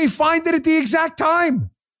 How did they find it at the exact time?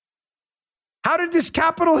 How did this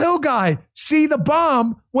Capitol Hill guy see the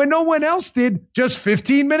bomb when no one else did just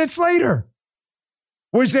 15 minutes later?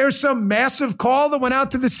 Was there some massive call that went out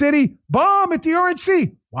to the city? Bomb at the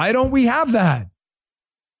RNC. Why don't we have that?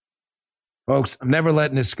 Folks, I'm never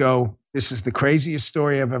letting this go. This is the craziest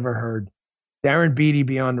story I've ever heard. Darren Beattie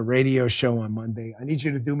be on the radio show on Monday. I need you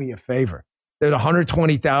to do me a favor. There are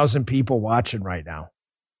 120,000 people watching right now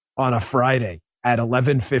on a Friday at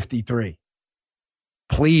 11:53.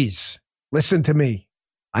 Please listen to me.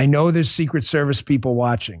 I know there's Secret Service people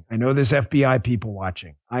watching. I know there's FBI people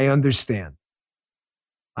watching. I understand.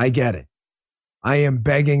 I get it. I am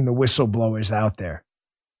begging the whistleblowers out there.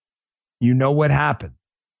 You know what happened.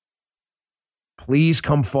 Please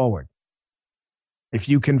come forward. If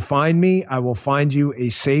you can find me, I will find you a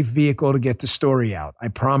safe vehicle to get the story out. I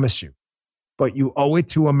promise you. But you owe it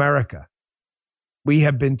to America. We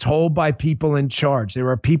have been told by people in charge. There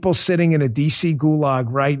are people sitting in a DC gulag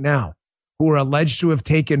right now who are alleged to have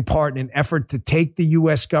taken part in an effort to take the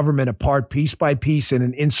U.S. government apart piece by piece in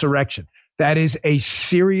an insurrection. That is as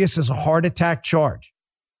serious as a heart attack charge.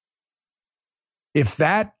 If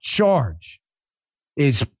that charge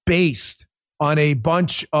is based on a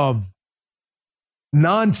bunch of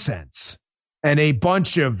nonsense and a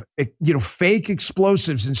bunch of fake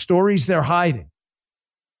explosives and stories they're hiding,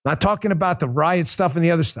 not talking about the riot stuff and the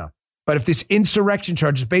other stuff, but if this insurrection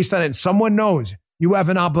charge is based on it and someone knows, you have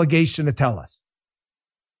an obligation to tell us.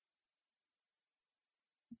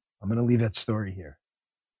 I'm going to leave that story here.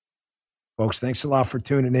 Folks, thanks a lot for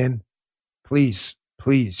tuning in. Please,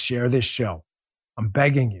 please share this show. I'm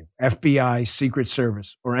begging you, FBI, Secret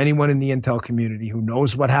Service, or anyone in the intel community who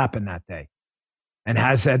knows what happened that day and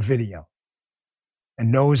has that video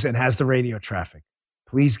and knows and has the radio traffic,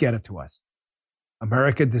 please get it to us.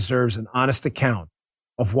 America deserves an honest account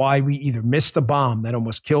of why we either missed the bomb that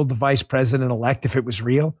almost killed the vice president-elect if it was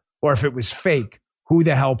real, or if it was fake, who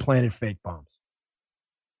the hell planted fake bombs?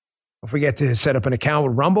 Don't forget to set up an account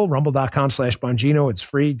with Rumble, rumble.com/Bongino. It's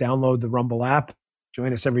free. Download the Rumble app.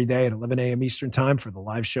 Join us every day at 11 a.m. Eastern time for the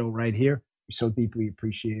live show right here. We so deeply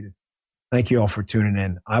appreciate it. Thank you all for tuning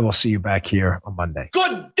in. I will see you back here on Monday.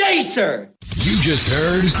 Good day, sir. You just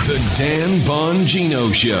heard the Dan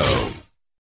Bongino Show.